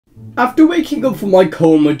After waking up from my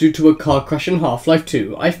coma due to a car crash in Half-Life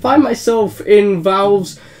 2, I find myself in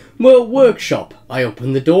Valve's, workshop. I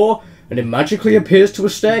open the door, and it magically appears to a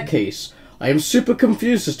staircase. I am super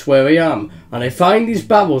confused as to where I am, and I find these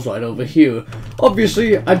barrels right over here.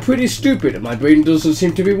 Obviously, I'm pretty stupid and my brain doesn't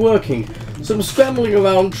seem to be working, so I'm scrambling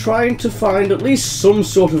around trying to find at least some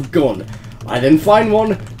sort of gun. I then find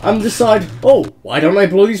one and decide, oh, why don't I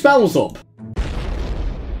blow these barrels up?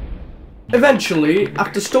 Eventually,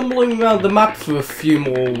 after stumbling around the map for a few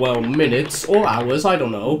more, minutes or hours, I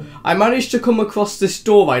don't know, I managed to come across this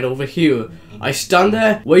door right over here. I stand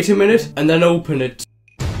there, wait a minute, and then open it.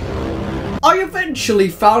 I eventually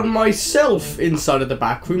found myself inside of the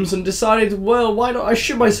back rooms and decided, well, why not I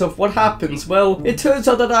shoot myself? What happens? Well, it turns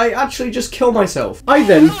out that I actually just kill myself. I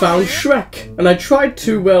then found Shrek, and I tried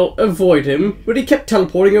to, avoid him, but he kept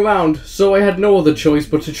teleporting around, so I had no other choice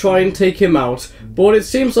but to try and take him out. But it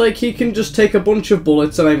seems like he can just take a bunch of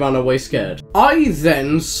bullets and I ran away scared. I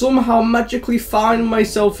then somehow magically find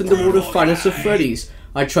myself in the world of Finest of Freddy's.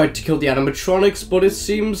 I tried to kill the animatronics, but it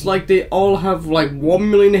seems like they all have like 1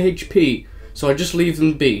 million HP. So I just leave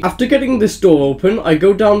them be. After getting this door open, I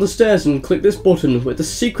go down the stairs and click this button with a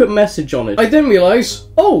secret message on it. I then realise,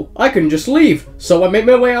 oh, I can just leave. So I make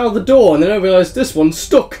my way out of the door and then I realise this one's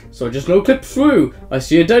stuck. So I just no-clip through. I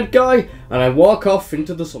see a dead guy and I walk off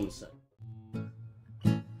into the sunset.